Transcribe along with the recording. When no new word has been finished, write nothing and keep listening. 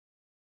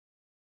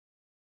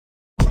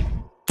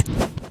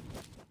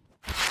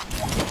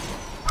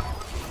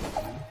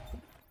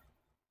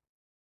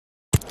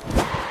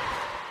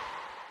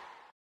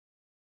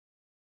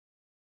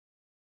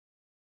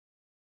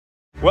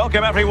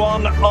Welcome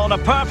everyone on a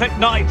perfect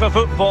night for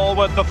football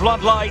with the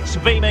floodlights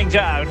beaming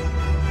down.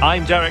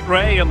 I'm Derek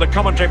Ray in the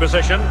commentary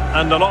position,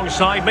 and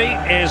alongside me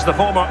is the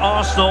former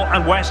Arsenal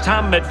and West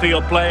Ham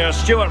midfield player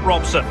Stuart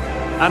Robson.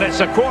 And it's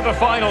a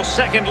quarter-final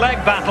second leg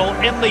battle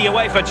in the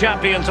UEFA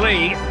Champions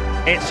League.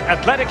 It's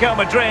Atlético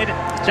Madrid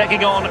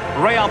taking on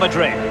Real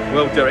Madrid.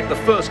 Well, Derek, the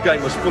first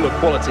game was full of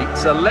quality,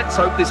 so let's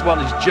hope this one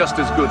is just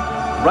as good.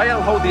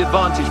 Real hold the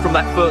advantage from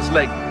that first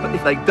leg, but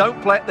if they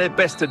don't play at their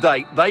best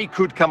today, they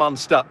could come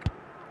unstuck.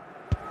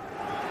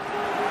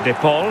 De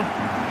Paul.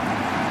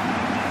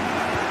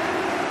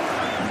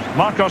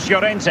 Marcos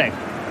Llorente.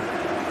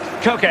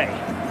 Koke.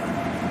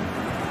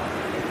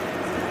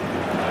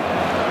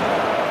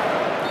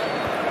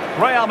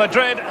 Real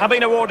Madrid have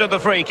been awarded the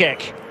free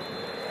kick.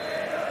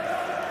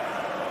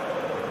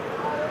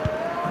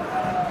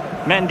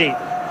 Mendy.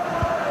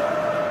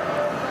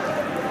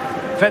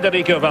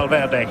 Federico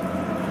Valverde.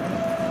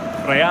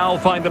 Real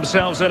find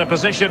themselves in a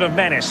position of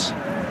menace.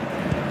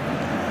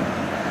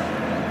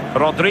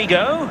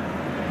 Rodrigo.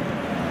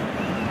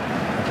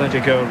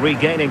 Atlético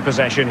regaining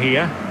possession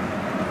here.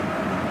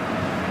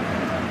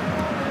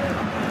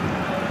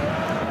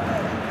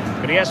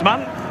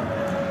 Griezmann.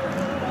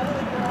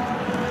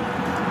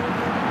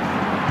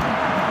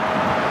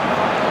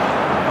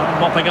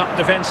 Mopping up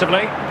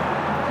defensively.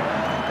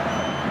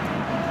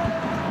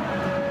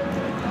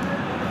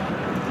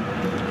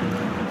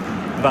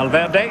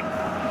 Valverde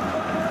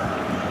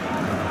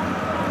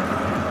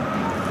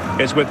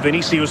is with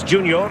Vinicius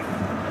Junior.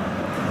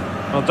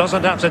 Well,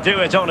 doesn't have to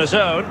do it on his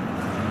own.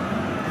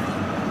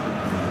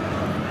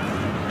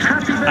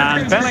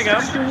 And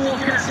Bellingham,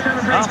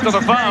 after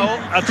the foul,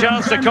 a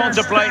chance to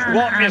contemplate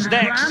what is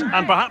next,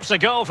 and perhaps a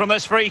goal from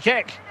this free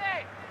kick.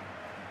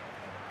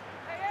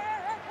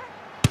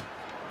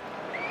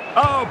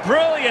 Oh,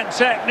 brilliant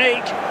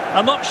technique.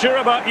 I'm not sure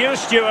about you,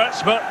 Stuart,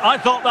 but I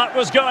thought that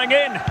was going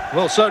in.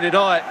 Well, so did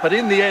I, but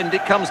in the end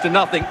it comes to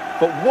nothing.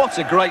 But what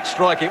a great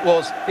strike it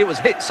was. It was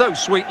hit so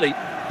sweetly.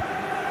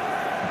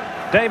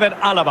 David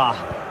Alaba.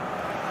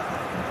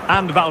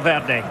 And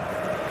Valverde.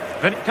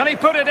 Can he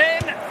put it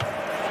in?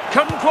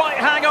 Couldn't quite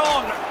hang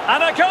on.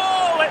 And a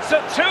goal! It's a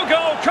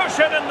two-goal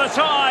cushion in the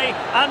tie.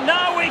 And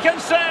now we can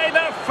say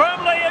they're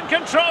firmly in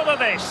control of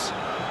this.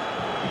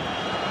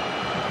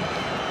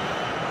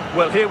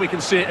 Well, here we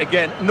can see it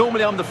again.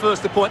 Normally I'm the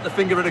first to point the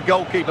finger at a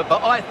goalkeeper,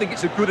 but I think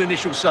it's a good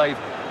initial save.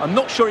 I'm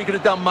not sure he could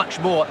have done much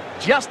more.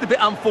 Just a bit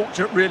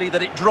unfortunate, really,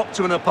 that it dropped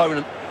to an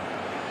opponent.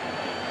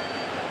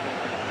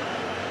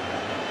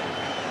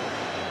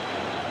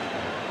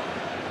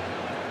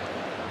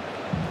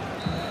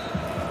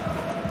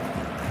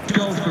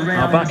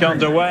 Back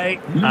underway,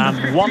 and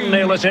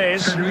 1-0 it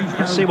is.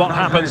 Let's see what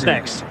happens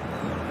next.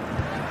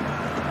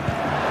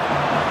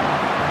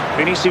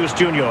 Vinicius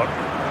Junior.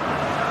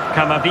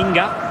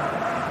 Camavinga.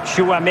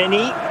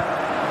 Chouameni.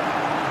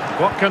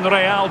 What can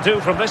Real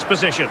do from this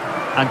position?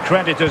 And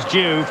credit is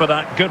due for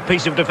that good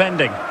piece of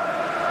defending.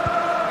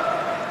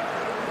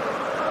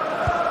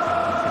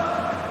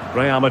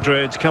 Real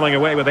Madrid coming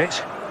away with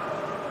it.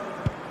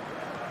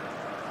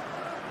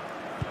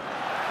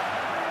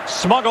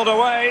 Smuggled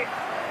away.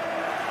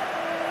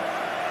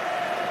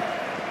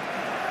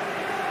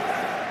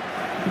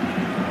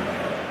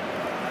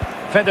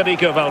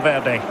 Federico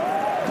Valverde.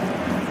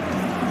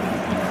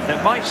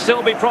 It might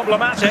still be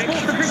problematic.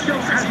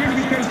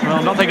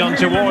 Well, nothing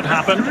untoward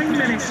happened.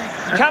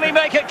 Can he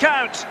make it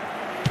count?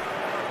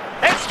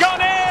 It's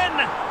gone in!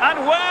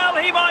 And well,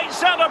 he might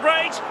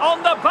celebrate on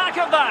the back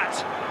of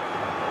that.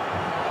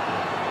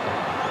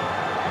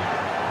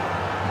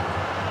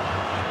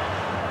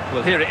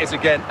 Well, here it is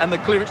again, and the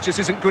clearance just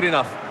isn't good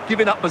enough.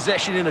 Giving up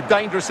possession in a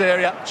dangerous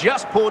area,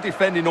 just poor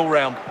defending all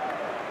round.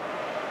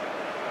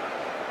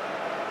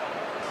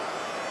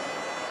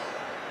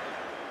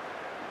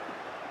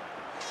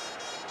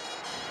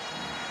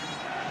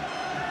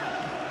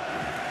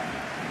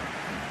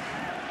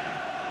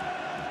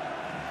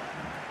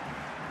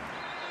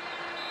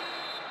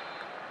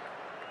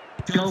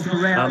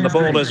 And the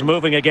ball is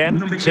moving again.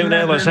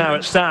 2-0 is how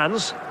it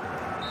stands.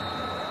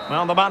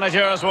 Well, the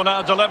managers will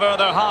now deliver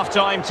their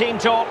half-time team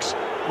talks.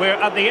 We're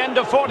at the end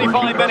of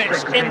 45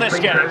 minutes in this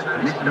game.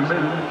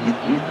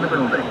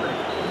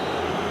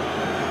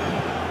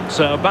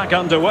 So back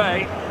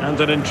underway, and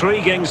an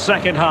intriguing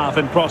second half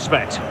in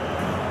prospect.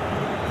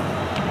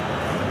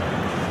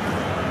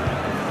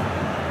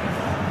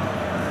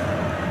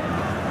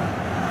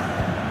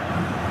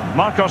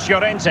 Marcos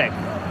Llorente.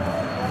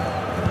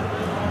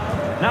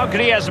 Now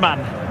Griezmann.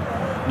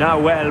 Now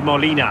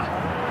Molina.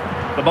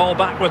 The ball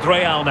back with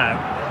Real now.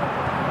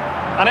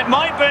 And it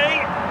might be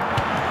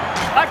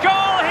a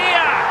goal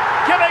here,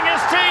 giving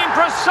his team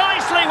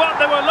precisely what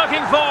they were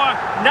looking for.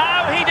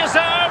 Now he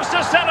deserves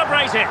to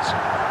celebrate it.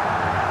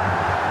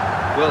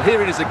 Well,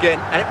 here it is again,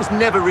 and it was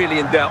never really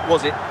in doubt,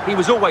 was it? He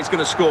was always going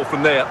to score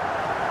from there.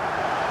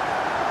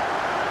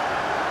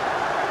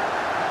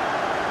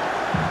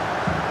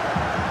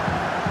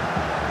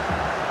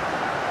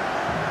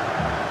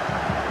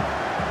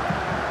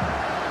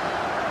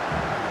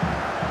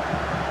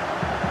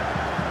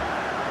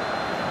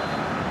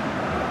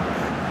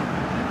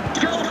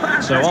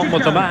 So on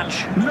with the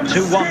match.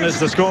 2-1 is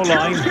the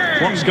scoreline.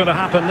 What's going to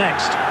happen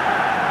next?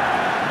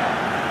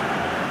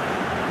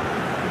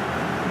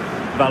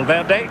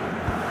 Valverde.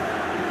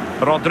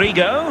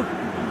 Rodrigo.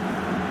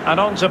 And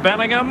on to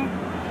Bellingham.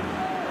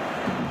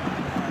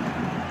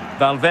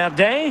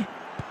 Valverde.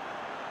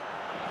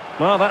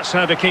 Well, that's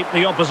how to keep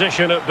the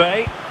opposition at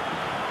bay.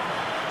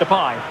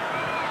 Depay.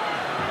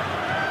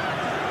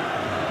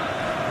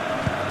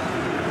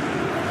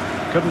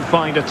 Couldn't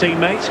find a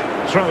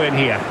teammate. Throw in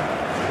here.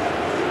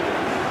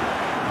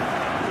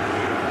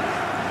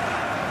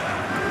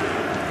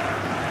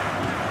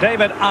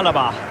 David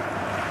Alaba.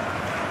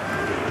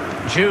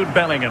 Jude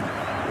Bellingham.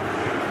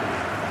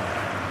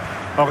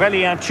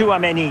 Aurélien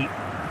Tchouameni.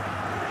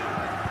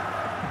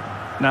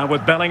 Now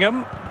with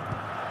Bellingham.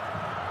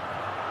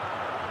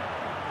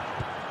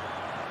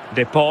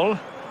 De Paul.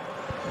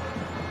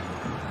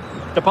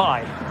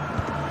 Depay.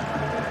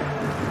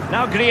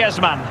 Now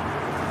Griezmann.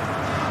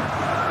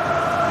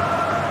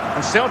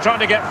 And still trying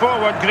to get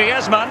forward,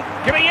 Griezmann.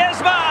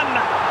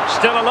 Griezmann!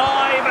 Still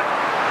alive.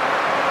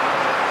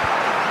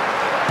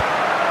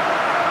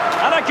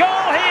 And a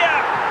goal here.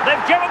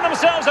 They've given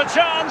themselves a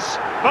chance,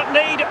 but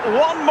need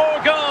one more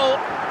goal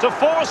to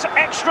force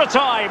extra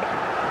time.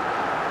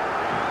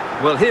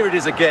 Well, here it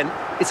is again.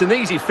 It's an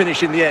easy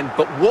finish in the end,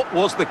 but what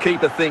was the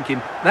keeper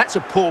thinking? That's a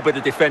poor bit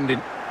of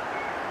defending.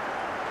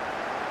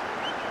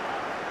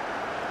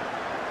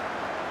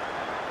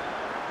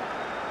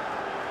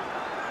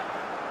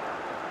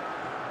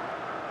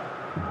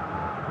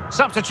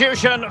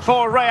 Substitution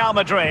for Real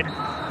Madrid.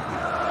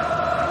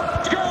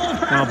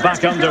 Now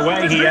back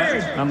underway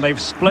here, and they've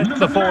split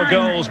the 4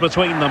 goals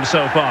between them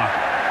so far.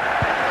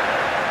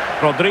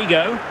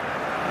 Rodrigo.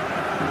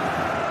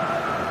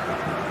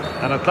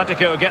 And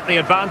Atlético get the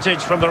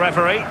advantage from the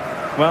referee.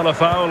 Well, a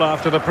foul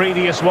after the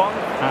previous one,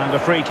 and a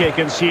free kick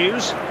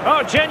ensues.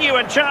 Oh,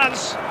 genuine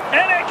chance. In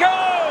it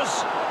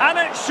goes! And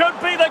it should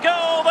be the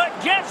goal that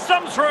gets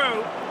them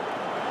through.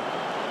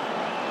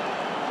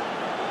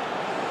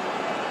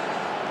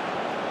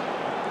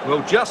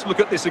 Well, just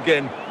look at this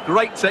again.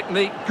 Great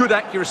technique, good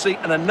accuracy,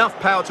 and enough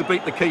power to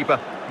beat the keeper.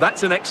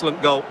 That's an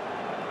excellent goal.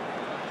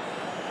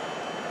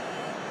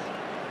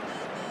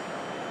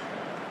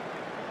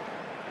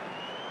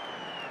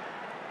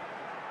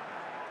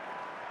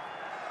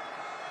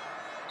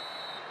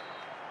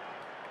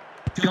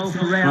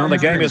 Well, the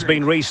game has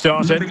been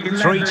restarted.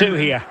 3-2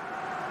 here.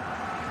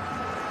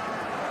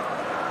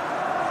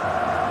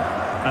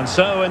 And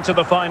so into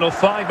the final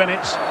 5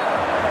 minutes.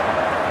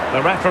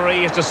 The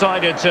referee has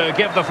decided to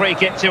give the free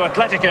kick to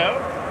Atlético.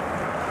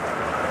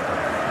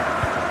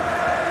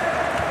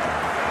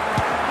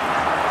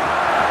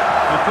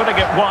 They're putting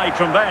it wide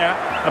from there.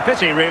 A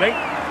pity, really.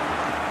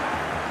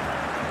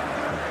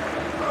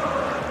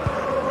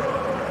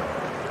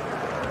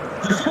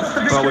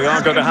 Well, we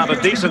are going to have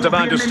a decent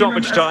amount of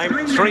stoppage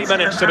time. 3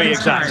 minutes to be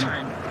exact.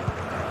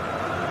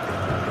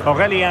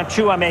 Aurélien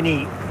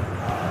Tchouameni.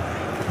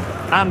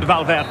 And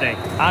Valverde.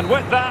 And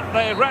with that,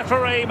 the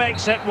referee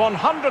makes it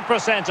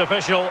 100%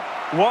 official.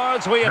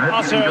 Words we have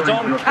uttered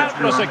on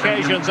countless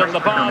occasions in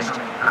the past.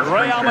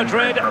 Real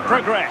Madrid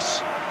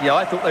progress. Yeah,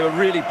 I thought they were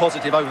really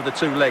positive over the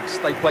 2 legs.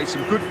 They played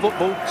some good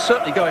football,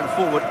 certainly going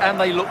forward, and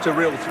they looked a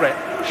real threat.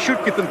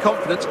 Should give them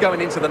confidence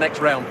going into the next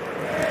round.